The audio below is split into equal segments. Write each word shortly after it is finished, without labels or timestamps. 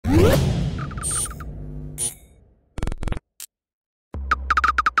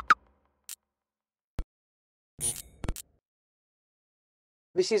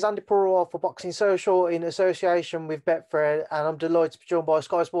This is Andy Purewal for Boxing Social in association with Betfred, and I'm delighted to be joined by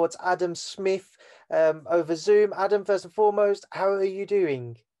Sky Sports' Adam Smith over Zoom. Adam, first and foremost, how are you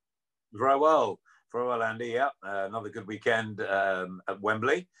doing? Very well, Andy. Yeah, another good weekend at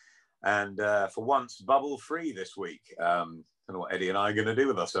Wembley, and for once, bubble-free this week. I don't know what Eddie and I are going to do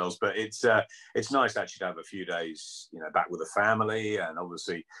with ourselves, but it's nice actually to have a few days, back with the family, and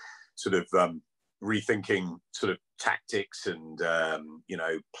obviously, sort of rethinking sort of tactics and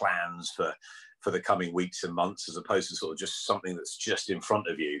plans for the coming weeks and months, as opposed to sort of just something that's just in front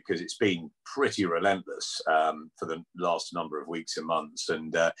of you, because it's been pretty relentless for the last number of weeks and months.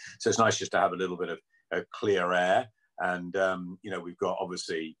 And so it's nice just to have a little bit of clear air. And, we've got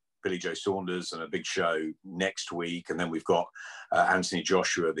obviously Billy Joe Saunders and a big show next week. And then we've got Anthony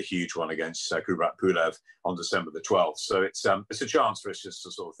Joshua, the huge one, against Kubrat Pulev on December the 12th. So it's a chance for us just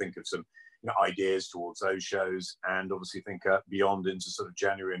to sort of think of some ideas towards those shows, and obviously think beyond into sort of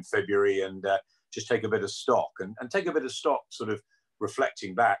January and February, and just take a bit of stock and take a bit of stock, sort of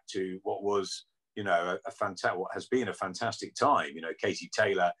reflecting back to what was, what has been a fantastic time. Katie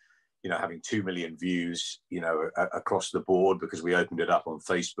Taylor, having 2 million views, across the board, because we opened it up on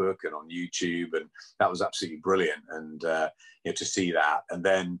Facebook and on YouTube, and that was absolutely brilliant. And, to see that. And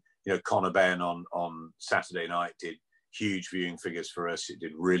then, Conor Benn on Saturday night did huge viewing figures for us. It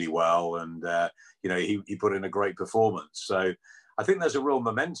did really well. And, he put in a great performance. So I think there's a real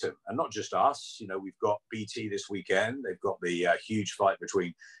momentum, and not just us. We've got BT this weekend. They've got the huge fight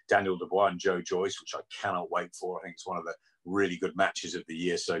between Daniel Dubois and Joe-Joyce, which I cannot wait for. I think it's one of the really good matches of the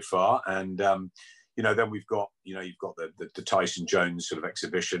year so far. And, then we've got, you've got the Tyson-Jones sort of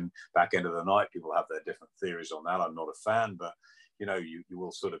exhibition back end of the night. People have their different theories on that. I'm not a fan, but you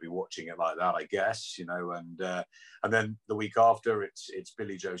will sort of be watching it like that, I guess, and then the week after it's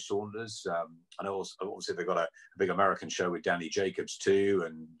Billy Joe Saunders. And also, obviously they've got a big American show with Danny Jacobs too.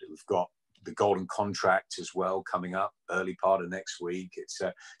 And we've got the Golden Contract as well coming up early part of next week. It's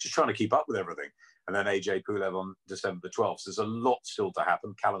just trying to keep up with everything. And then AJ Pulev on December the 12th. So there's a lot still to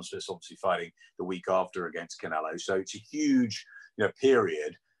happen. Callum Smith's obviously fighting the week after against Canelo. So it's a huge,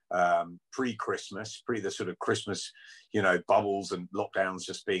 period. Pre-Christmas, the sort of Christmas, bubbles and lockdowns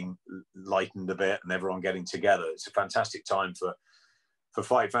just being lightened a bit, and everyone getting together. It's a fantastic time for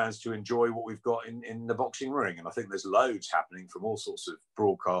fight fans to enjoy what we've got in the boxing ring. And I think there's loads happening from all sorts of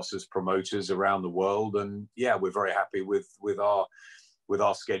broadcasters, promoters around the world. And yeah, we're very happy with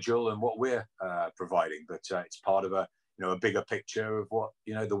our schedule and what we're providing. But it's part of a bigger picture of what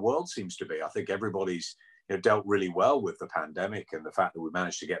the world seems to be. I think everybody's dealt really well with the pandemic, and the fact that we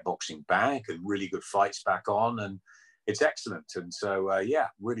managed to get boxing back and really good fights back on, and it's excellent. And so,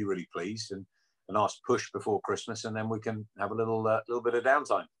 really, really pleased, and a nice push before Christmas, and then we can have a little bit of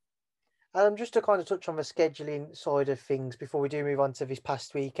downtime. Just to kind of touch on the scheduling side of things before we do move on to this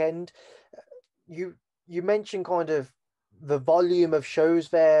past weekend, you mentioned kind of the volume of shows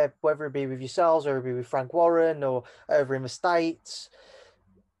there, whether it be with yourselves or it be with Frank Warren or over in the States.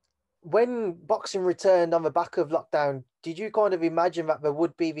 When boxing returned on the back of lockdown, did you kind of imagine that there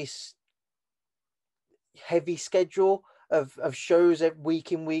would be this heavy schedule of shows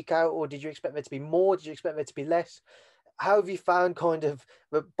week in, week out, or did you expect there to be more? Did you expect there to be less? How have you found kind of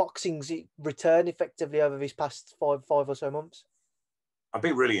the boxing's return effectively over these past five or so months? I've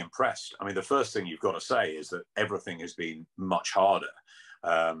been really impressed. I mean, the first thing you've got to say is that everything has been much harder.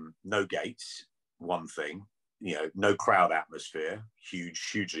 No gates, one thing. No crowd atmosphere,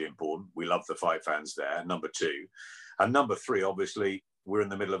 hugely important. We love the fight fans there, number two. And number three, obviously, we're in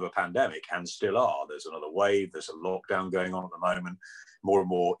the middle of a pandemic, and still are. There's another wave. There's a lockdown going on at the moment. More and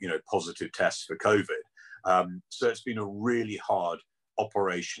more, positive tests for COVID. So it's been a really hard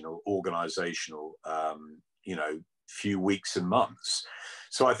operational, organizational, few weeks and months.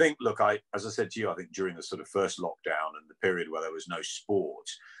 So I think, look, as I said to you, I think during the sort of first lockdown and the period where there was no sport,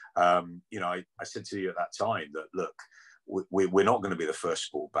 I said to you at that time that, look, we're not going to be the first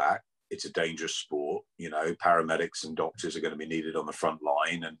sport back. It's a dangerous sport. Paramedics and doctors are going to be needed on the front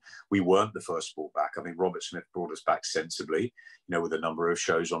line. And we weren't the first sport back. I think Robert Smith brought us back sensibly, with a number of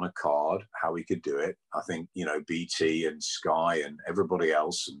shows on a card, how we could do it. I think, BT and Sky and everybody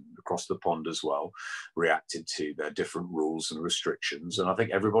else, and across the pond as well, reacted to their different rules and restrictions. And I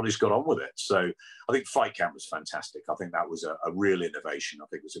think everybody's got on with it. So I think Fight Camp was fantastic. I think that was a real innovation. I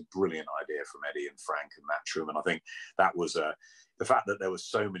think it was a brilliant idea from Eddie and Frank and Matchroom. And I think that was the fact that there were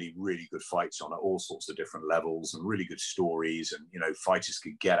so many really good fights on at all sorts of different levels, and really good stories, and fighters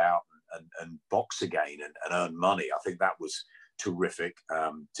could get out and box again and earn money. I think that was terrific.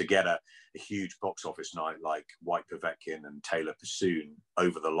 To get a huge box office night like White Povetkin and Taylor Pursuit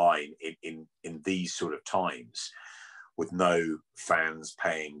over the line in these sort of times with no fans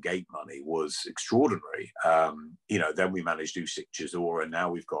paying gate money was extraordinary. Then we managed Usyk, Chisora, and now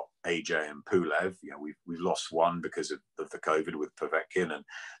we've got AJ and Pulev. We've lost one because of the COVID with Povetkin, and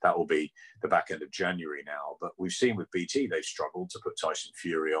that will be the back end of January now. But we've seen with BT, they've struggled to put Tyson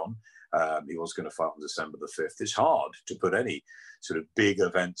Fury on. He was going to fight on December the 5th. It's hard to put any sort of big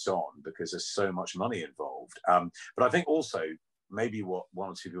events on because there's so much money involved. But I think also maybe what one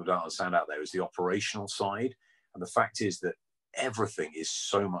or two people don't understand out there is the operational side. And the fact is that everything is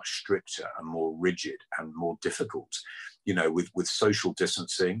so much stricter and more rigid and more difficult, with social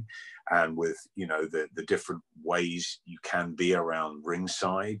distancing and with, the different ways you can be around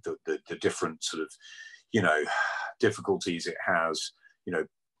ringside, the different sort of, difficulties it has,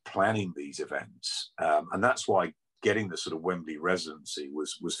 planning these events. And that's why getting the sort of Wembley residency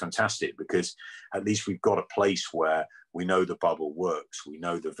was fantastic, because at least we've got a place where we know the bubble works, we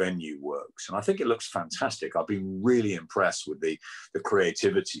know the venue works, and I think it looks fantastic. I've been really impressed with the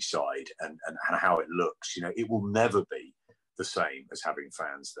creativity side and how it looks. It will never be the same as having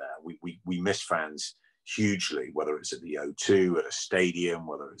fans there. We miss fans hugely, whether it's at the O2, at a stadium,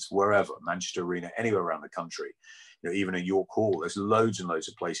 whether it's wherever, Manchester Arena, anywhere around the country. Even at York Hall, there's loads and loads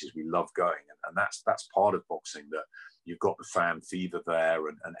of places we love going, and that's part of boxing, that you've got the fan fever there,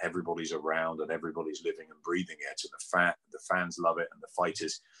 and everybody's around, and everybody's living and breathing it, and the fans love it, and the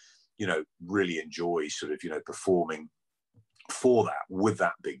fighters, really enjoy sort of performing for that with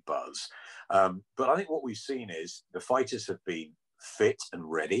that big buzz. But I think what we've seen is the fighters have been fit and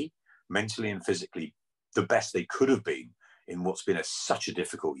ready, mentally and physically, the best they could have been in what's been such a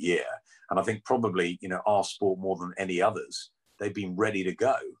difficult year. And I think probably, our sport more than any others, they've been ready to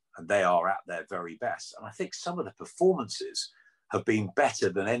go, and they are at their very best. And I think some of the performances have been better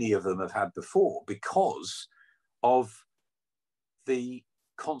than any of them have had before, because of the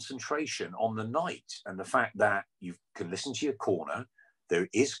concentration on the night and the fact that you can listen to your corner, there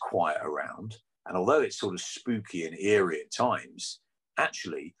is quiet around. And although it's sort of spooky and eerie at times,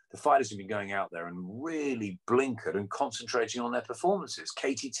 actually, the fighters have been going out there and really blinkered and concentrating on their performances.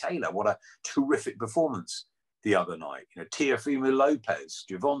 Katie Taylor, what a terrific performance the other night. Teofimo Lopez,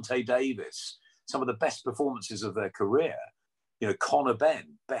 Gervonta Davis, some of the best performances of their career. Conor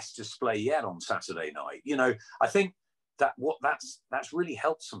Benn, best display yet on Saturday night. I think that's really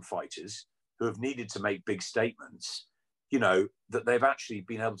helped some fighters who have needed to make big statements, that they've actually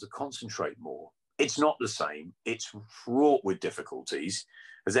been able to concentrate more. It's not the same. It's fraught with difficulties.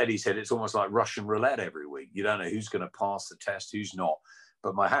 As Eddie said, it's almost like Russian roulette every week. You don't know who's going to pass the test, who's not.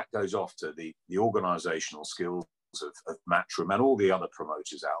 But my hat goes off to the organisational skills of Matchroom and all the other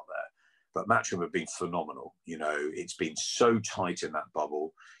promoters out there. But Matchroom have been phenomenal. It's been so tight in that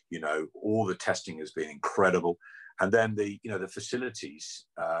bubble. All the testing has been incredible. And then the facilities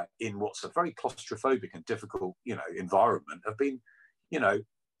in what's a very claustrophobic and difficult, environment have been,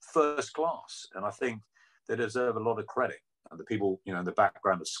 first class. And I think they deserve a lot of credit. And the people, in the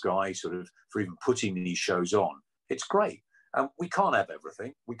background of Sky, sort of, for even putting these shows on. It's great. We can't have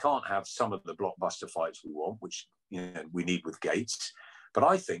everything. We can't have some of the blockbuster fights we want, which we need with Gates. But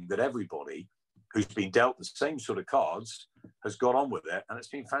I think that everybody who's been dealt the same sort of cards has got on with it, and it's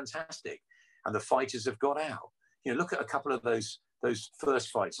been fantastic. And the fighters have got out. Look at a couple of those first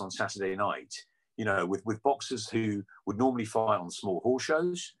fights on Saturday night. With boxers who would normally fight on small hall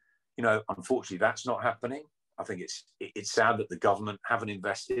shows. Unfortunately, that's not happening. I think it's sad that the government haven't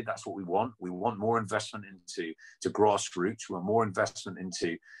invested. That's what we want. We want more investment into grassroots. We want more investment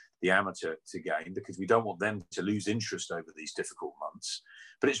into the amateur game, because we don't want them to lose interest over these difficult months.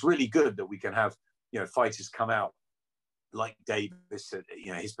 But it's really good that we can have fighters come out like Davis,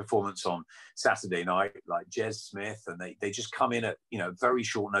 his performance on Saturday night, like Jez Smith, and they just come in at very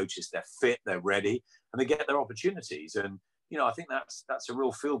short notice. They're fit, they're ready, and they get their opportunities. And I think that's a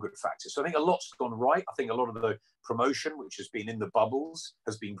real feel-good factor. So I think a lot's gone right. I think a lot of the promotion, which has been in the bubbles,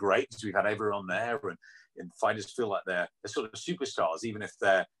 has been great, because we've had everyone there, and fighters feel like they're sort of superstars, even if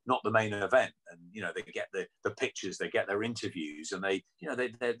they're not the main event. And they get the pictures, they get their interviews, and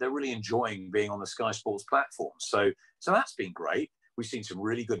they're really enjoying being on the Sky Sports platform. So that's been great. We've seen some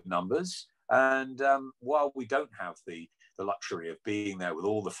really good numbers, and while we don't have the luxury of being there with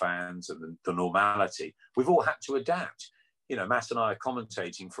all the fans and the normality, we've all had to adapt. Matt and I are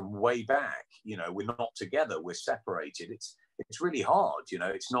commentating from way back. We're not together. We're separated. It's really hard.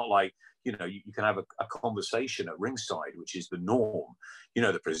 It's not like, you can have a conversation at ringside, which is the norm.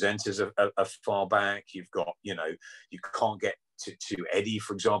 The presenters are far back. You've got, you can't get to Eddie,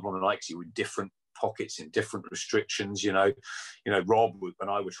 for example, on the night, because you were in different pockets in different restrictions. Rob and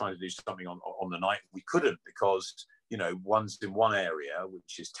I were trying to do something on the night. We couldn't, because one's in one area,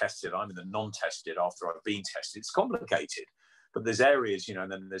 which is tested. I'm in the non-tested after I've been tested. It's complicated. But there's areas, and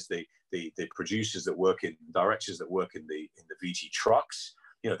then there's the producers that work in, directors that work in the VT trucks.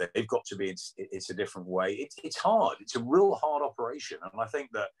 They've got to be. It's a different way. It's hard. It's a real hard operation, and I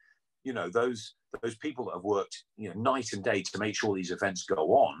think that those people that have worked night and day to make sure these events go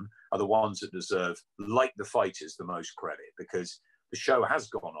on are the ones that deserve, like the fighters, the most credit, because the show has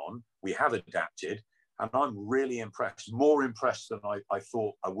gone on. We have adapted. And I'm really impressed, more impressed than I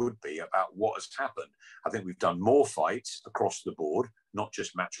thought I would be about what has happened. I think we've done more fights across the board, not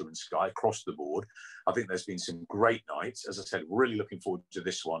just Matchroom and Sky, across the board. I think there's been some great nights. As I said, really looking forward to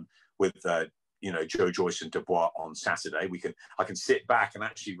this one with Dubois-Joyce and Dubois on Saturday. I can sit back and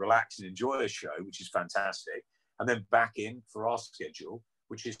actually relax and enjoy a show, which is fantastic. And then back in for our schedule,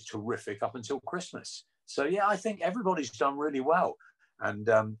 which is terrific up until Christmas. So yeah, I think everybody's done really well. And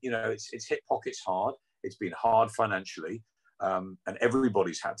it's hit pockets hard. It's been hard financially, and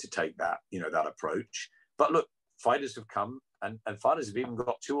everybody's had to take that approach. But look, fighters have come, and fighters have even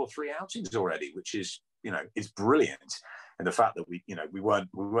got 2 or 3 outings already, which is is brilliant. And the fact that we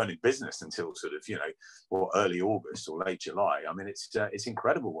weren't in business until sort of or early August or late July. I mean, it's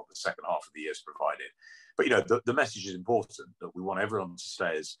incredible what the second half of the year's provided. But the message is important, that we want everyone to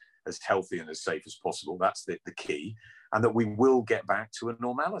stay as healthy and as safe as possible. That's the key, and that we will get back to a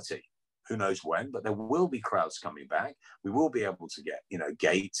normality. Who knows when, but there will be crowds coming back. We will be able to get,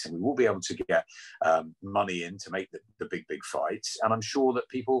 gates, and we will be able to get money in to make the big fights. And I'm sure that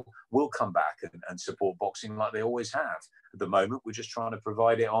people will come back and support boxing like they always have. At the moment, we're just trying to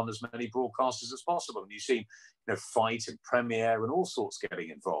provide it on as many broadcasters as possible. And you've seen, Fight and Premiere and all sorts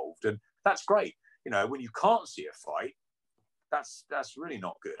getting involved. And that's great. When you can't see a fight, that's really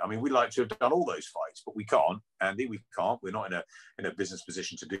not good. I mean, we'd like to have done all those fights, but we can't, Andy. We can't. We're not in a business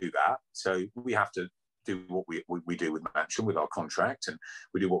position to do that. So we have to do what we do with Matchroom, with our contract, and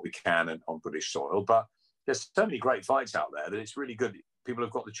we do what we can on British soil. But there's so many great fights out there that it's really good. People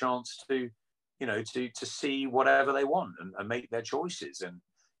have got the chance to see whatever they want and make their choices. And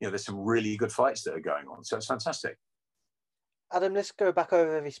there's some really good fights that are going on. So it's fantastic. Adam, let's go back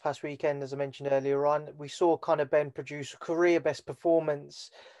over this past weekend. As I mentioned earlier on, we saw Conor Benn produce a career-best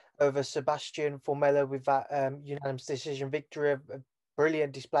performance over Benn-Formella with that unanimous decision victory. A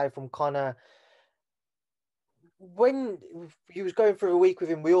brilliant display from Conor. When he was going through a week with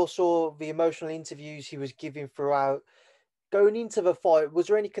him, we all saw the emotional interviews he was giving throughout. Going into the fight, was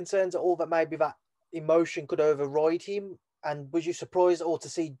there any concerns at all that maybe that emotion could override him? And was you surprised at all to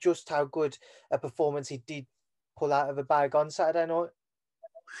see just how good a performance he did pull out of the bag on Saturday night?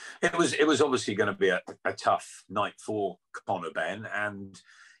 It was obviously going to be a tough night for Conor Benn, and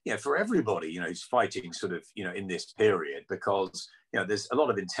for everybody, who's fighting sort of in this period, because there's a lot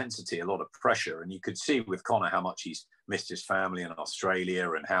of intensity, a lot of pressure, and you could see with Conor how much he's missed his family in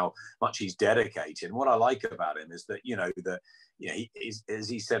Australia and how much he's dedicated. And what I like about him is that he is, as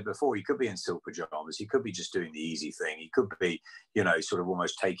he said before, he could be in silk pajamas, he could be just doing the easy thing, he could be sort of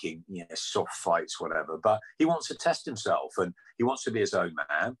almost taking soft fights, whatever, but he wants to test himself and he wants to be his own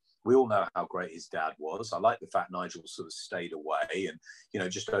man. We all know how great his dad was. I like the fact Nigel sort of stayed away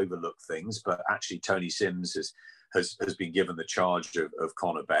and just overlooked things, but actually Tony Sims has been given the charge of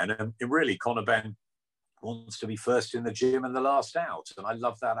Conor Benn, and really Conor Benn wants to be first in the gym and the last out. And I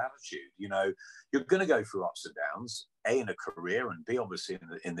love that attitude. You're going to go through ups and downs, A, in a career, and B, obviously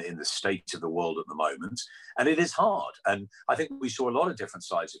in the state of the world at the moment. And it is hard. And I think we saw a lot of different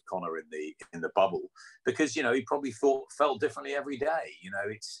sides of Conor in the bubble, because, he probably felt differently every day. And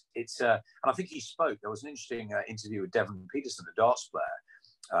I think he spoke. There was an interesting interview with Devon Peterson, the darts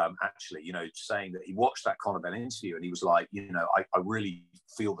player, actually, saying that he watched that Conor Benn interview and he was like, I really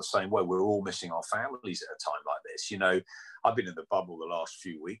feel the same way. We're all missing our families at a time like this. I've been in the bubble the last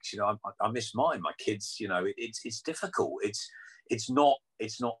few weeks. I miss mine, my kids. It's difficult. It's not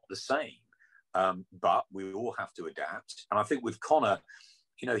the same. But we all have to adapt. And I think with Conor,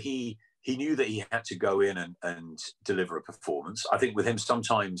 he knew that he had to go in and deliver a performance. I think with him,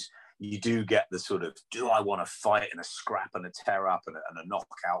 sometimes you do get the sort of, do I want to fight in a scrap and a tear up and a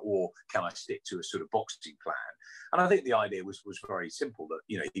knockout, or can I stick to a sort of boxing plan? And I think the idea was very simple, that,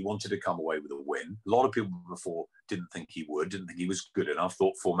 he wanted to come away with a win. A lot of people before didn't think he was good enough,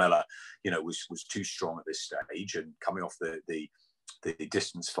 thought Formella, was too strong at this stage, and coming off the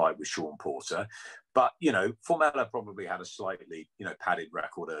distance fight with Sean Porter. But, Formella probably had a slightly, padded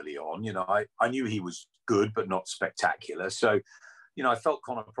record early on. I knew he was good, but not spectacular. So, I felt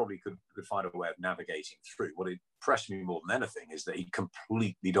Conor probably could find a way of navigating through. What impressed me more than anything is that he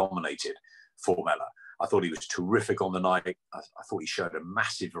completely dominated Formella. I thought he was terrific on the night. I thought he showed a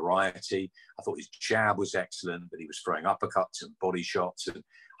massive variety. I thought his jab was excellent, that he was throwing uppercuts and body shots. And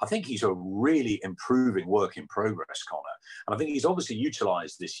I think he's a really improving work in progress, Conor. And I think he's obviously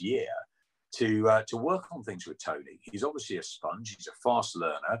utilised this year to work on things with Tony. He's obviously a sponge. He's a fast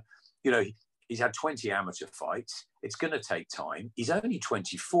learner. You know, he's had 20 amateur fights. It's going to take time. He's only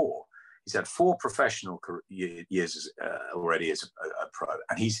 24. He's had 4 professional years already as a pro,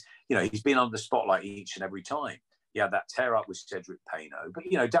 and he's been under the spotlight each and every time. He had that tear up with Cedric Payno, but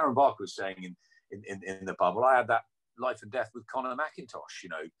Darren Barker was saying in the bubble, I had that life and death with Conor McIntosh.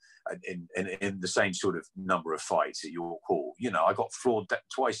 In the same sort of number of fights at York Hall. I got floored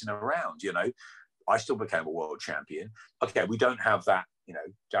twice in a round. I still became a world champion. Okay, we don't have that.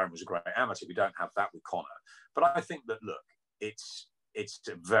 Darren was a great amateur. We don't have that with Conor, but I think that look, it's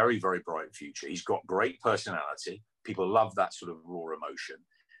a very, very bright future. He's got great personality. People love that sort of raw emotion.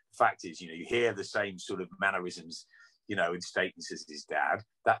 The fact is, you hear the same sort of mannerisms, in statements as his dad.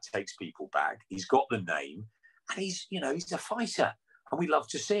 That takes people back. He's got the name, and he's a fighter, and we love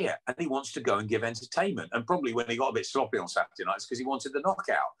to see it. And he wants to go and give entertainment. And probably when he got a bit sloppy on Saturday night, it's because he wanted the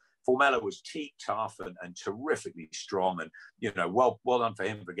knockout. Formella was teak tough and terrifically strong, and well done for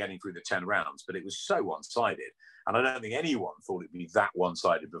him for getting through the 10 rounds. But it was so one-sided, and I don't think anyone thought it'd be that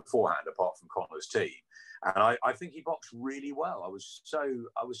one-sided beforehand, apart from Conor's team. And I think he boxed really well. I was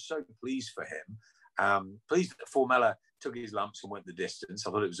so pleased for him. Pleased that Formella took his lumps and went the distance.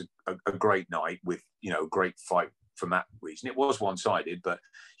 I thought it was a great night with a great fight from that reason. It was one-sided, but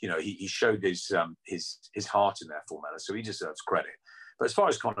he showed his heart in there, Formella, so he deserves credit. But as far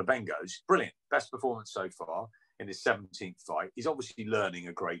as Conor Benn goes, brilliant. Best performance so far in his 17th fight. He's obviously learning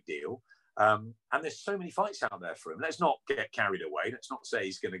a great deal. And there's so many fights out there for him. Let's not get carried away. Let's not say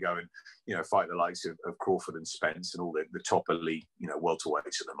he's going to go and, fight the likes of Crawford and Spence and all the top elite,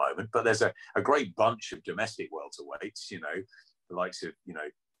 welterweights at the moment. But there's a great bunch of domestic welterweights, the likes of,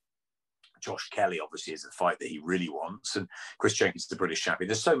 Josh Kelly, obviously, is the fight that he really wants. And Chris Jenkins, the British champion.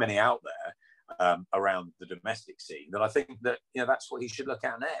 There's so many out there. Around the domestic scene that I think that that's what he should look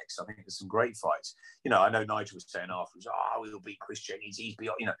at next. I think there's some great fights. I know Nigel was saying afterwards, we'll beat Chris Jenkins, he's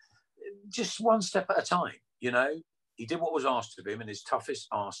beyond, just one step at a time. He did what was asked of him, and his toughest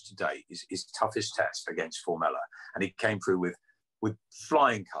ask to date is his toughest test against Formella, and he came through with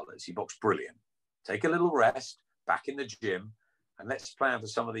flying colours. He boxed brilliant. Take a little rest, back in the gym, and let's plan for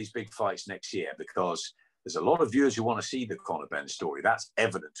some of these big fights next year, because there's a lot of viewers who want to see the Conor Benn story. That's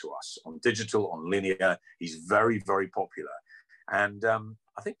evident to us on digital, on linear. He's very, very popular. And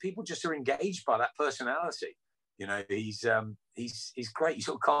I think people just are engaged by that personality. He's great. You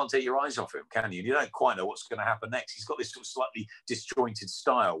sort of can't take your eyes off him, can you? You don't quite know what's going to happen next. He's got this sort of slightly disjointed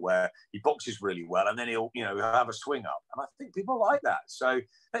style where he boxes really well, and then he'll have a swing up. And I think people like that. So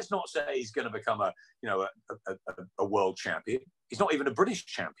let's not say he's going to become a world champion. He's not even a British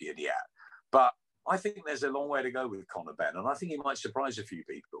champion yet. But I think there's a long way to go with Conor Benn, and I think he might surprise a few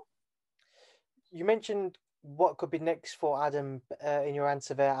people. You mentioned what could be next for Adam in your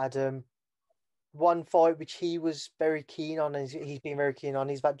answer there, Adam. One fight which he was very keen on, and he's been very keen on,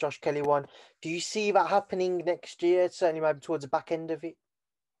 is that Josh Kelly one. Do you see that happening next year, certainly maybe towards the back end of it?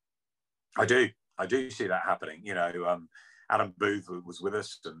 I do see that happening. Adam Booth was with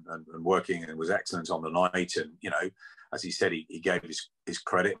us and working and was excellent on the night. And, as he said, he gave his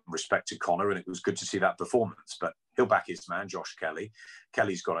credit and respect to Conor, and it was good to see that performance. But he'll back his man, Josh Kelly.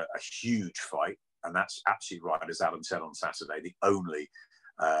 Kelly's got a huge fight, and that's absolutely right, as Adam said on Saturday. The only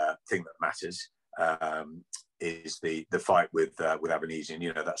thing that matters is the fight with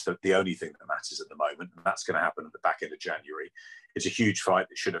Avanesian. That's the only thing that matters at the moment, and that's going to happen at the back end of January. It's a huge fight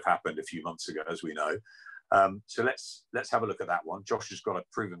that should have happened a few months ago, as we know. So let's have a look at that one. Josh has got to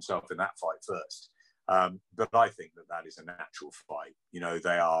prove himself in that fight first. But I think that is a natural fight.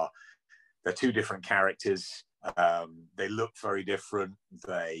 They're two different characters. They look very different.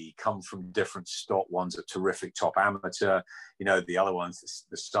 They come from different stock. One's a terrific top amateur. The other one's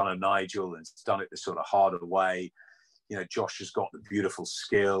the son of Nigel and has done it the sort of harder way. Josh has got the beautiful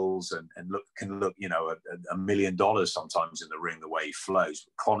skills and can look, $1 million sometimes in the ring, the way he flows.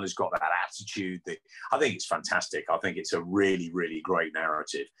 But Conor's got that attitude. I think it's fantastic. I think it's a really, really great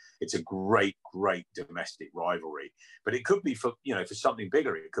narrative. It's a great, great domestic rivalry. But it could be for something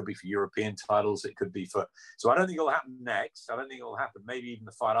bigger. It could be for European titles. It could be for... So I don't think it'll happen next. I don't think it'll happen maybe even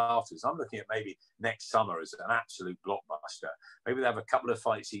the fight afterwards. I'm looking at maybe next summer as an absolute blockbuster. Maybe they have a couple of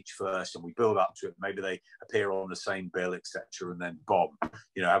fights each first and we build up to it. Maybe they appear on the same bill, etc., and then bomb.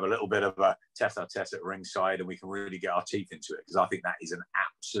 Have a little bit of a tete-a-tete at ringside, and we can really get our teeth into it, because I think that is an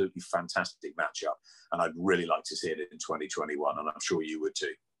absolutely fantastic matchup, and I'd really like to see it in 2021, and I'm sure you would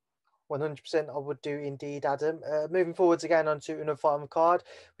too. 100%, I would do indeed, Adam. Moving forwards again onto another fight on the card,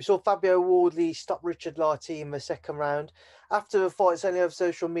 we saw Fabio Wardley stop Richard Lartey in the second round. After the fight, certainly over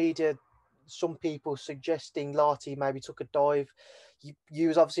social media, some people suggesting Lartey maybe took a dive. You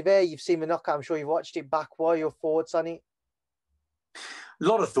was obviously there, you've seen the knockout, I'm sure you've watched it back. What are your thoughts on it? A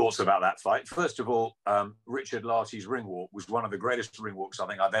lot of thoughts about that fight. First of all, Richard Lartey's ring walk was one of the greatest ring walks I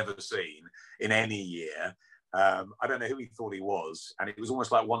think I've ever seen in any year. I don't know who he thought he was, and it was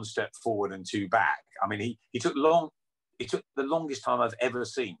almost like one step forward and two back. I mean, he took the longest time I've ever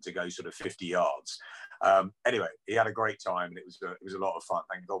seen to go sort of 50 yards. Anyway, he had a great time, and it was a lot of fun.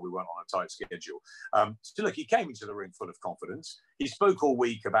 Thank God we weren't on a tight schedule. So look, he came into the ring full of confidence. He spoke all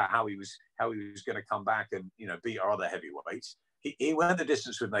week about how he was going to come back and beat our other heavyweights. He went the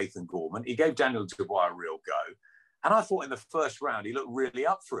distance with Nathan Gorman. He gave Daniel Dubois a real go, and I thought in the first round he looked really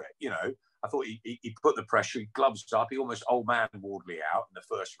up for it. I thought he put the pressure, he gloves up, he almost old man Wardley out in the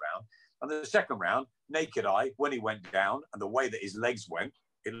first round. And then the second round, naked eye, when he went down and the way that his legs went,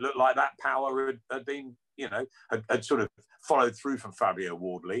 it looked like that power had been, had sort of followed through from Fabio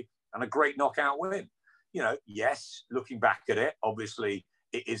Wardley, and a great knockout win. Yes, looking back at it, obviously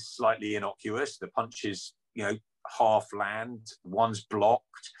it is slightly innocuous. The punches, half land, one's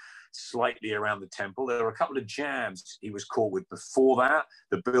blocked, slightly around the temple. There were a couple of jabs he was caught with before that,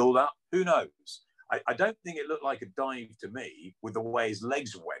 the build-up. Who knows? I don't think it looked like a dive to me with the way his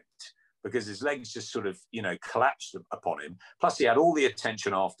legs went, because his legs just sort of, collapsed upon him. Plus, he had all the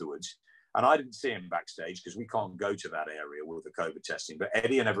attention afterwards. And I didn't see him backstage because we can't go to that area with the COVID testing. But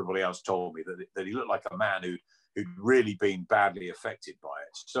Eddie and everybody else told me that he looked like a man who'd really been badly affected by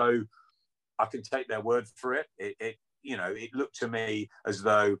it. So I can take their word for it. It looked to me as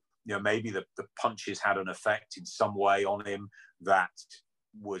though, maybe the punches had an effect in some way on him that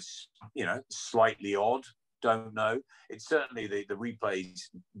was, slightly odd. Don't know. It's certainly the replays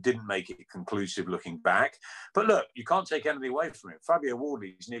didn't make it conclusive looking back. But look, you can't take anything away from him. Fabio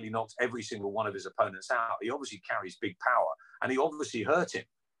Wardley's nearly knocked every single one of his opponents out. He obviously carries big power, and he obviously hurt him.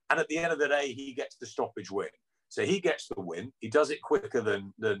 And at the end of the day, he gets the stoppage win. So he gets the win. He does it quicker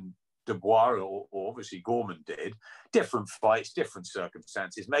than Dubois or obviously Gorman did. Different fights, different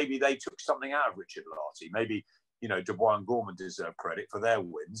circumstances. Maybe they took something out of Richard Lartey. Maybe, Dubois and Gorman deserve credit for their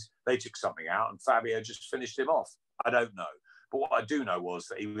wins. They took something out and Fabio just finished him off. I don't know. But what I do know was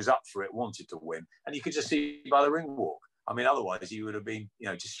that he was up for it, wanted to win. And you could just see by the ring walk. I mean, otherwise he would have been,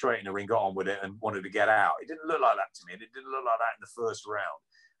 just straight in the ring, got on with it and wanted to get out. It didn't look like that to me. And it didn't look like that in the first round.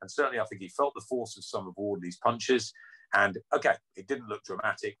 And certainly I think he felt the force of some of Wardley's punches. And, okay, it didn't look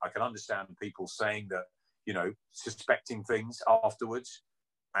dramatic. I can understand people saying that, suspecting things afterwards.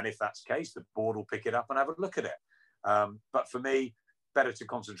 And if that's the case, the board will pick it up and have a look at it. But for me, better to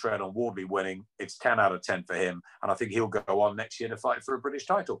concentrate on Wardley winning. It's 10 out of 10 for him. And I think he'll go on next year to fight for a British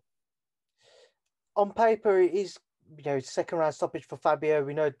title. On paper, it is, second round stoppage for Fabio.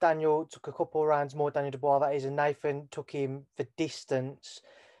 We know Daniel took a couple of rounds more, Daniel Dubois, that is, and Nathan took him for distance.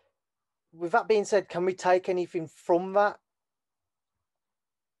 With that being said, can we take anything from that?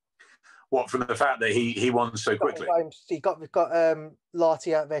 What, from the fact that he won so quickly? He got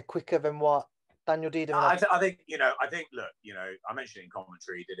Lartey out there quicker than what Daniel did. I think, look, I mentioned it in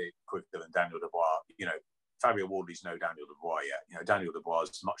commentary, he did it quicker than Daniel Dubois. Fabio Wardley's no Daniel Dubois yet. Daniel Dubois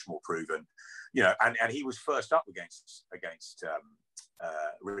is much more proven, and he was first up against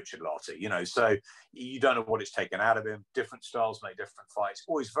Richard Lartey, so you don't know what it's taken out of him. Different styles make different fights.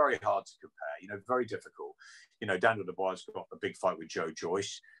 Always very hard to compare, very difficult. Daniel Dubois has got a big fight with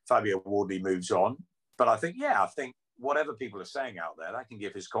Joe-Joyce. Fabio Wardley moves on. But I think whatever people are saying out there, that can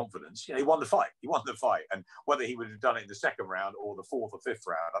give his confidence. He won the fight. And whether he would have done it in the second round or the fourth or fifth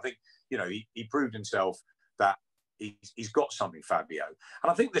round, I think, he proved himself that he's got something, Fabio.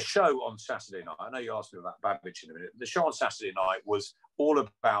 And I think the show on Saturday night, I know you asked me about Babic in a minute, the show on Saturday night was all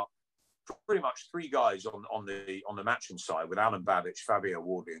about pretty much three guys on the matchroom side with Alan Babic, Fabio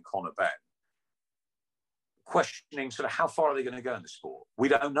Wardley and Conor Benn, questioning sort of how far are they going to go in the sport. We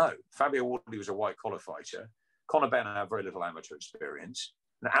don't know. Fabio Wardley was a white-collar fighter. Conor Benn had very little amateur experience.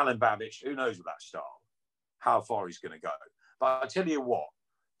 And Alan Babic, who knows with that style, how far he's going to go. But I tell you what,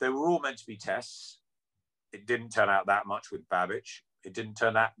 they were all meant to be tests. It didn't turn out that much with Babic. It didn't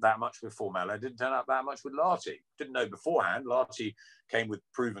turn out that much with Formella. It didn't turn out that much with Lartey. Didn't know beforehand. Lartey came with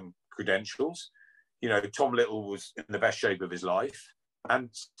proven credentials. Tom Little was in the best shape of his life. And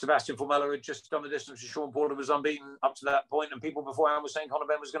Sebastian Formella had just done the distance with Sean Porter, was unbeaten up to that point, and people beforehand were saying Conor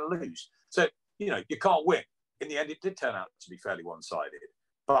Benn was going to lose. So, you can't win. In the end, it did turn out to be fairly one-sided.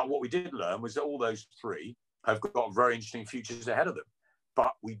 But what we did learn was that all those three have got very interesting futures ahead of them.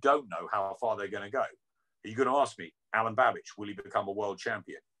 But we don't know how far they're going to go. Are you going to ask me, Alan Babic, will he become a world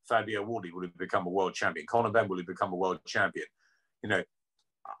champion? Fabio Wardley would have become a world champion. Conor Benn would have become a world champion. You know,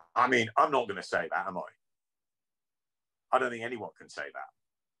 I mean, I'm not going to say that, am I? I don't think anyone can say that.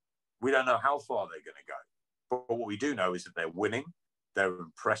 We don't know how far they're going to go. But what we do know is that they're winning, they're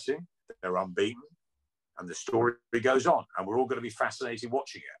impressing, they're unbeaten, and the story goes on. And we're all going to be fascinated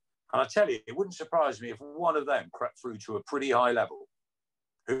watching it. And I tell you, it wouldn't surprise me if one of them crept through to a pretty high level.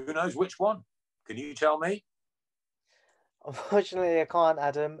 Who knows which one? Can you tell me? Unfortunately, I can't,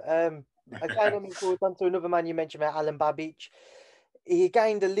 Adam. Again, I'm forward on to another man you mentioned about Alan Babbage. He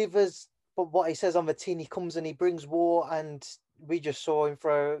again delivers, but what he says on the tin, he comes and he brings war, and we just saw him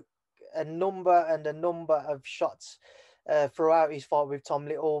throw a number of shots throughout his fight with Tom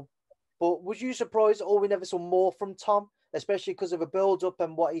Little. But was you surprised, we never saw more from Tom, especially because of the build-up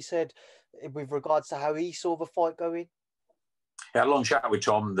and what he said with regards to how he saw the fight going? Yeah, a long chat with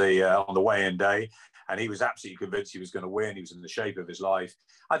Tom on the weigh-in day, and he was absolutely convinced he was going to win. He was in the shape of his life.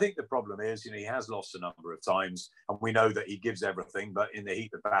 I think the problem is, he has lost a number of times, and we know that he gives everything, but in the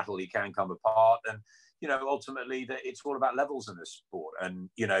heat of battle, he can come apart. And, ultimately, that it's all about levels in this sport. And,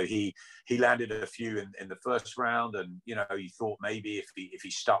 he landed a few in the first round, and, he thought maybe if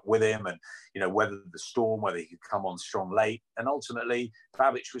he stuck with him and, weathered the storm, whether he could come on strong late. And ultimately,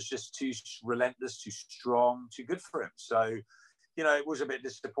 Babbage was just too relentless, too strong, too good for him. So, it was a bit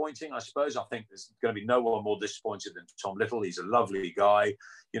disappointing, I suppose. I think there's going to be no one more disappointed than Tom Little. He's a lovely guy.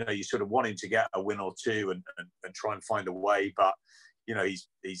 You sort of want him to get a win or two and try and find a way. But,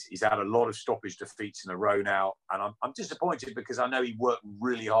 he's had a lot of stoppage defeats in a row now. And I'm disappointed because I know he worked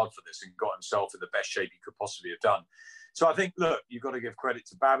really hard for this and got himself in the best shape he could possibly have done. So I think, look, you've got to give credit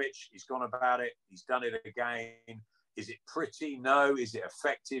to Babbage. He's gone about it. He's done it again. Is it pretty? No. Is it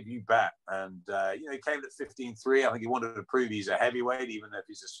effective? You bet. And, he came at 15-3. I think he wanted to prove he's a heavyweight, even if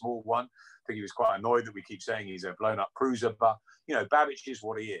he's a small one. I think he was quite annoyed that we keep saying he's a blown-up cruiser. But, Babbage is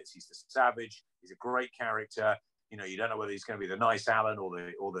what he is. He's the savage. He's a great character. You don't know whether he's going to be the nice Alan or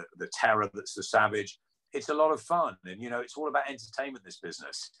the terror that's the savage. It's a lot of fun. And, it's all about entertainment, this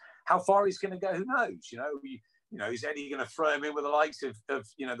business. How far he's going to go, who knows? Is Eddie going to throw him in with the likes of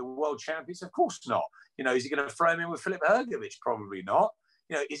the world champions? Of course not. Is he going to throw him in with Filip Hrgović? Probably not.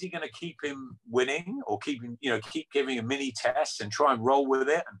 Is he going to keep him winning or keep giving him mini tests and try and roll with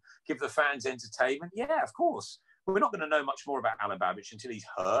it and give the fans entertainment? Yeah, of course. But we're not going to know much more about Alan Babbage until he's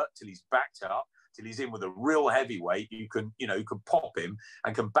hurt, till he's backed up, till he's in with a real heavyweight who can pop him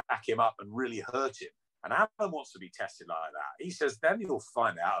and can back him up and really hurt him. And Alan wants to be tested like that. He says, then you'll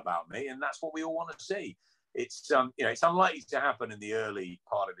find out about me. And that's what we all want to see. It's it's unlikely to happen in the early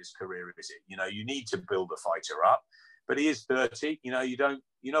part of his career, is it? You need to build a fighter up, but he is 30. You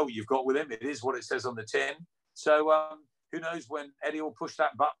know what you've got with him. It is what it says on the tin. So who knows when Eddie will push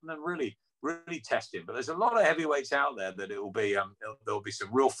that button and really test him. But there's a lot of heavyweights out there that it will be there'll be some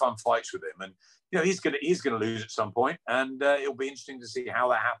real fun fights with him, and he's gonna lose at some point, and it'll be interesting to see how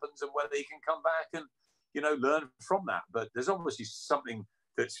that happens and whether he can come back and learn from that. But there's obviously something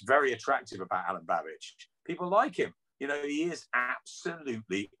that's very attractive about Alan Babbage. People like him. He is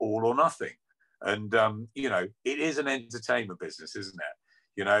absolutely all or nothing. And, it is an entertainment business, isn't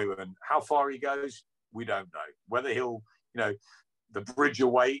it? And how far he goes, we don't know. Whether he'll, the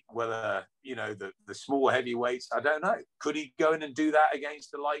bridgerweight, whether, the small heavyweights, I don't know. Could he go in and do that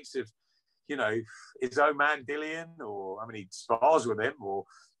against the likes of, his own man Dillian, or, he spars with him, or,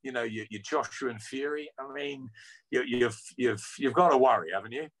 your Joshua and Fury? You've got to worry,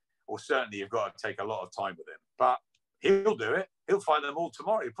 haven't you? Or certainly you've got to take a lot of time with him. But he'll do it. He'll find them all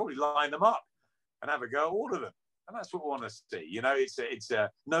tomorrow. He'll probably line them up and have a go at all of them. And that's what we want to see. It's a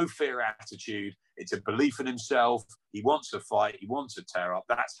no fear attitude. It's a belief in himself. He wants to fight. He wants to tear up.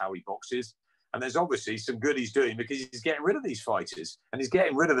 That's how he boxes. And there's obviously some good he's doing because he's getting rid of these fighters and he's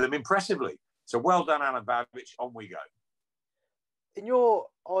getting rid of them impressively. So well done, Alan Babbage. On we go. In your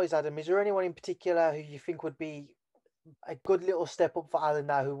eyes, Adam, is there anyone in particular who you think would be a good little step up for Alan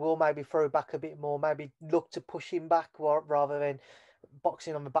now, who will maybe throw back a bit more, maybe look to push him back rather than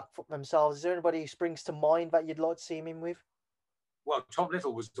boxing on the back foot themselves? Is there anybody who springs to mind that you'd like to see him in with? Well, Tom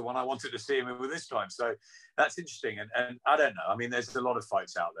Little was the one I wanted to see him in with this time. So that's interesting. And I don't know. There's a lot of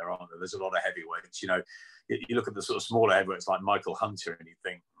fights out there, aren't there? There's a lot of heavyweights. You look at the sort of smaller heavyweights like Michael Hunter and you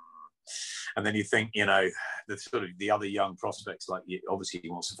think, and then you think, the sort of the other young prospects, like obviously he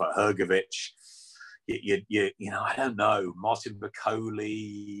wants to fight Hrgović. I don't know, Martin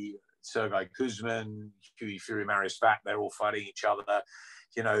Bakole, Sergei Kuzmin, Huey Fury, Marius Vac, they're all fighting each other.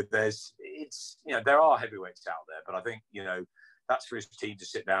 There are heavyweights out there, but I think, that's for his team to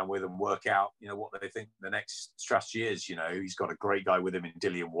sit down with and work out, what they think the next strategy is. He's got a great guy with him in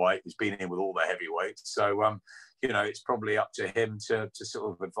Dillian White, who's been in with all the heavyweights. So, it's probably up to him to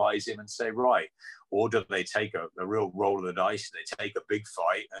sort of advise him and say, right, or do they take a real roll of the dice? They take a big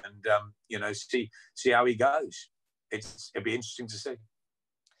fight and, see how he goes. It'd be interesting to see.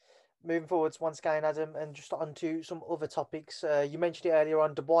 Moving forwards once again, Adam, and just on to some other topics. You mentioned it earlier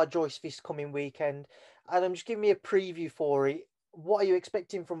on, Dubois-Joyce this coming weekend. Adam, just give me a preview for it. What are you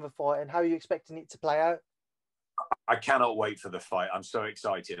expecting from the fight and how are you expecting it to play out? I cannot wait for the fight. I'm so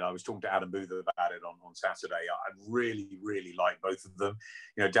excited. I was talking to Adam Booth about it on Saturday. I really, really like both of them.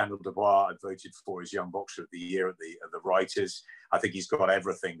 Daniel Dubois, I voted for as Young Boxer of the Year at the writers. I think he's got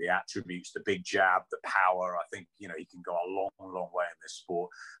everything, the attributes, the big jab, the power. I think, he can go a long, long way in this sport.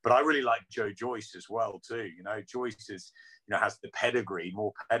 But I really like Joe-Joyce as well, too. Joyce is, has the pedigree,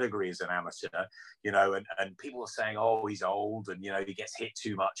 more pedigree as an amateur, and people are saying, oh, he's old and, he gets hit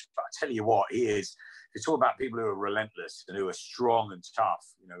too much. But I tell you what, he is. It's all about people who are relentless and who are strong and tough.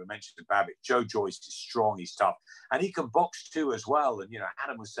 We mentioned Babbitt. Joe-Joyce is strong, he's tough, and he can box too as well. And,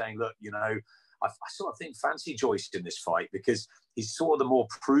 Adam was saying, look, I sort of think fancy Joyce in this fight because he's sort of the more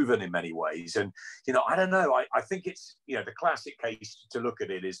proven in many ways. And, I don't know. I think it's, the classic case to look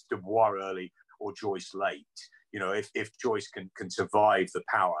at it is Dubois early or Joyce late. If Joyce can survive the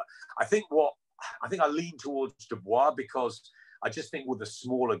power. I think I lean towards Dubois because I just think with the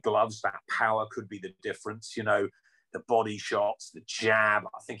smaller gloves, that power could be the difference. The body shots, the jab.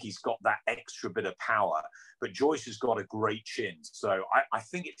 I think he's got that extra bit of power. But Joyce has got a great chin. So I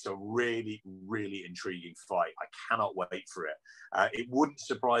think it's a really, really intriguing fight. I cannot wait for it. It wouldn't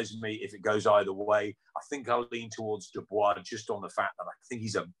surprise me if it goes either way. I think I'll lean towards Dubois just on the fact that I think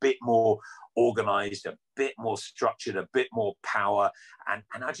he's a bit more organized, a bit more structured, a bit more power.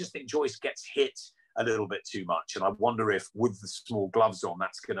 And I just think Joyce gets hit a little bit too much. And I wonder if with the small gloves on,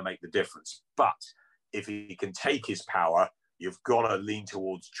 that's going to make the difference. But if he can take his power, you've got to lean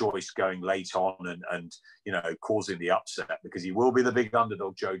towards Joyce going late on and causing the upset because he will be the big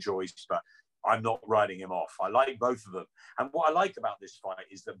underdog, Joe-Joyce, but I'm not writing him off. I like both of them. And what I like about this fight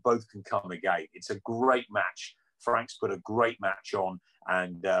is that both can come again. It's a great match. Frank's put a great match on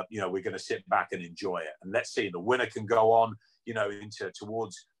and, we're going to sit back and enjoy it. And let's see, the winner can go on,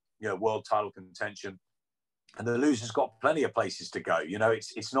 towards world title contention. And the loser's got plenty of places to go.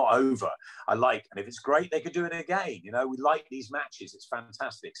 It's not over. And if it's great, they could do it again. We like these matches. It's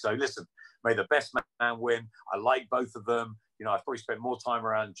fantastic. So listen, may the best man win. I like both of them. I've probably spent more time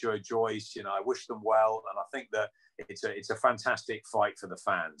around Joe-Joyce. I wish them well. And I think that it's a fantastic fight for the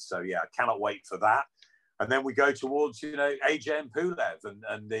fans. So yeah, I cannot wait for that. And then we go towards, AJ and Pulev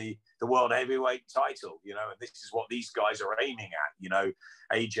and the world heavyweight title, and this is what these guys are aiming at,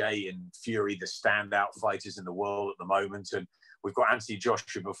 AJ and Fury, the standout fighters in the world at the moment. And we've got Anthony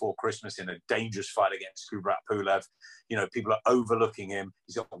Joshua before Christmas in a dangerous fight against Kubrat Pulev. People are overlooking him.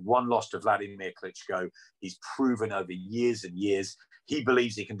 He's got one loss to Vladimir Klitschko. He's proven over years and years. He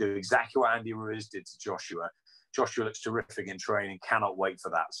believes he can do exactly what Andy Ruiz did to Joshua. Joshua looks terrific in training. Cannot wait for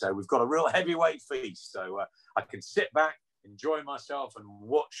that. So we've got a real heavyweight feast. So I can sit back, enjoy myself and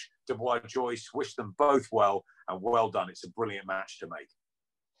watch Dubois-Joyce. Wish them both well and well done. It's a brilliant match to make.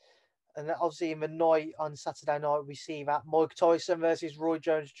 And obviously in the night on Saturday night, we see that Mike Tyson versus Roy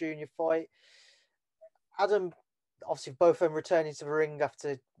Jones Jr. fight. Adam, obviously both of them returning to the ring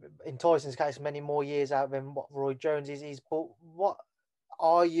after, in Tyson's case, many more years out than what Roy Jones is. But what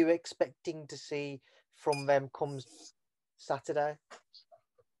are you expecting to see from them comes Saturday?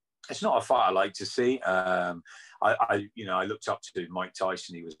 It's not a fight I like to see. I looked up to Mike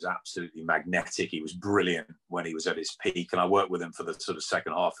Tyson. He was absolutely magnetic. He was brilliant when he was at his peak, and I worked with him for the sort of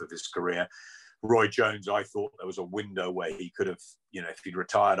second half of his career. Roy Jones, I thought there was a window where he could have, if he'd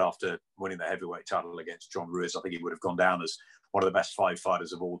retired after winning the heavyweight title against John Ruiz, I think he would have gone down as one of the best 5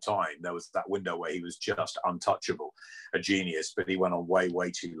 fighters of all time. There was that window where he was just untouchable, a genius, but he went on way,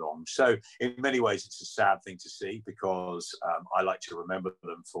 way too long. So in many ways, it's a sad thing to see because I like to remember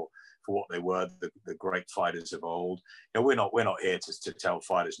them for what they were, the great fighters of old. We're not here to tell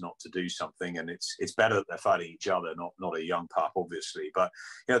fighters not to do something, and it's better that they're fighting each other, not a young pup, obviously. But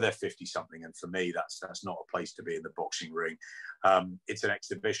they're 50-something, and for me, that's not a place to be in the boxing ring. It's an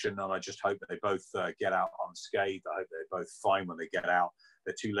exhibition, and I just hope that they both get out unscathed. I hope they're both fine when they get out.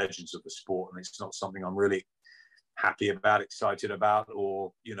 They're two legends of the sport, and it's not something I'm really happy about, excited about,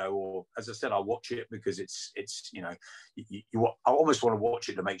 or as I said, I watch it because it's I almost want to watch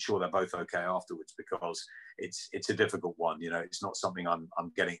it to make sure they're both okay afterwards, because it's a difficult one. It's not something I'm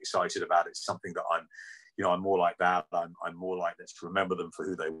getting excited about. It's something that I'm I'm more like that. I'm more like, let's remember them for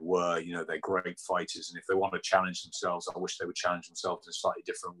who they were. They're great fighters, and if they want to challenge themselves, I wish they would challenge themselves in slightly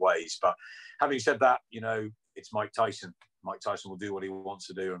different ways. But having said that, it's Mike Tyson. Mike Tyson will do what he wants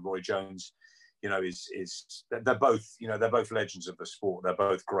to do, and Roy Jones, they're both legends of the sport. They're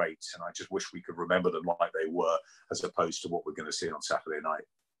both great, and I just wish we could remember them like they were, as opposed to what we're going to see on Saturday night.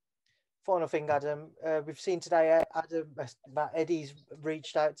 Final thing, Adam, we've seen today, Adam, that Eddie's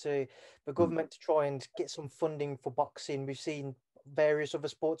reached out to the government to try and get some funding for boxing. We've seen various other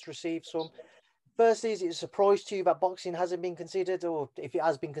sports receive some. Firstly, is it a surprise to you that boxing hasn't been considered, or if it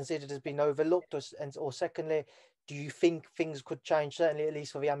has been considered, has been overlooked? Or secondly, do you think things could change, certainly at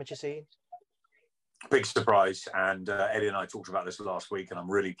least for the amateur scene? Big surprise, and Eddie and I talked about this last week, and I'm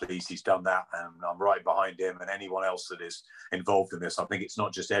really pleased he's done that, and I'm right behind him and anyone else that is involved in this. I think it's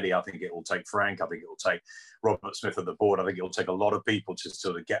not just Eddie. I think it will take Frank. I think it will take Robert Smith on the board. I think it will take a lot of people to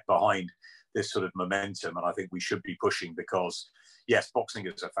sort of get behind this sort of momentum, and I think we should be pushing, because yes, boxing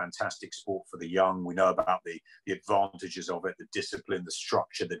is a fantastic sport for the young. We know about the advantages of it, the discipline, the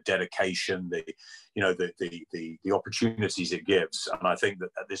structure, the dedication, the opportunities it gives. And I think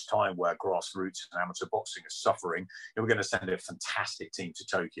that at this time where grassroots and amateur boxing is suffering, we're going to send a fantastic team to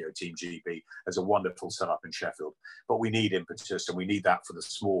Tokyo, Team GB. There's a wonderful setup in Sheffield, but we need impetus, and we need that for the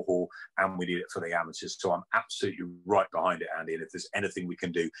small hall, and we need it for the amateurs. So I'm absolutely right behind it, Andy. And if there's anything we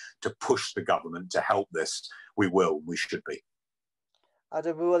can do to push the government to help this, we will. We should be.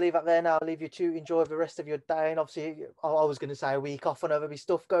 Adam, we will leave it there now. I'll leave you to enjoy the rest of your day. And obviously, I was going to say a week off. I know there'll be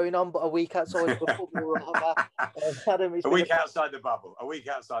stuff going on, but a week outside the football. Adam, a week outside the bubble. A week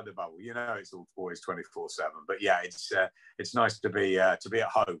outside the bubble. It's always 24/7. But yeah, it's nice to be at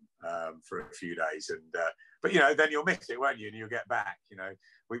home for a few days, and but then you'll miss it, won't you? And you'll get back.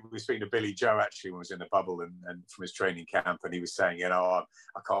 We were speaking to Billy Joe actually when he was in the bubble and from his training camp, and he was saying, I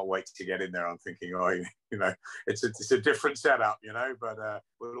can't wait to get in there. I'm thinking, it's a different setup, but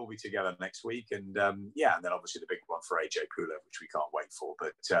we'll all be together next week, and and then obviously the big one for AJ Pulev, which we can't wait for.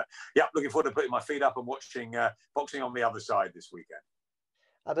 But looking forward to putting my feet up and watching boxing on the other side this weekend.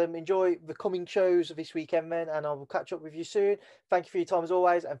 Adam, enjoy the coming shows of this weekend, man, and I will catch up with you soon. Thank you for your time as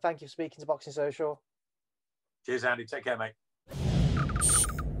always, and thank you for speaking to Boxing Social. Cheers, Andy. Take care, mate.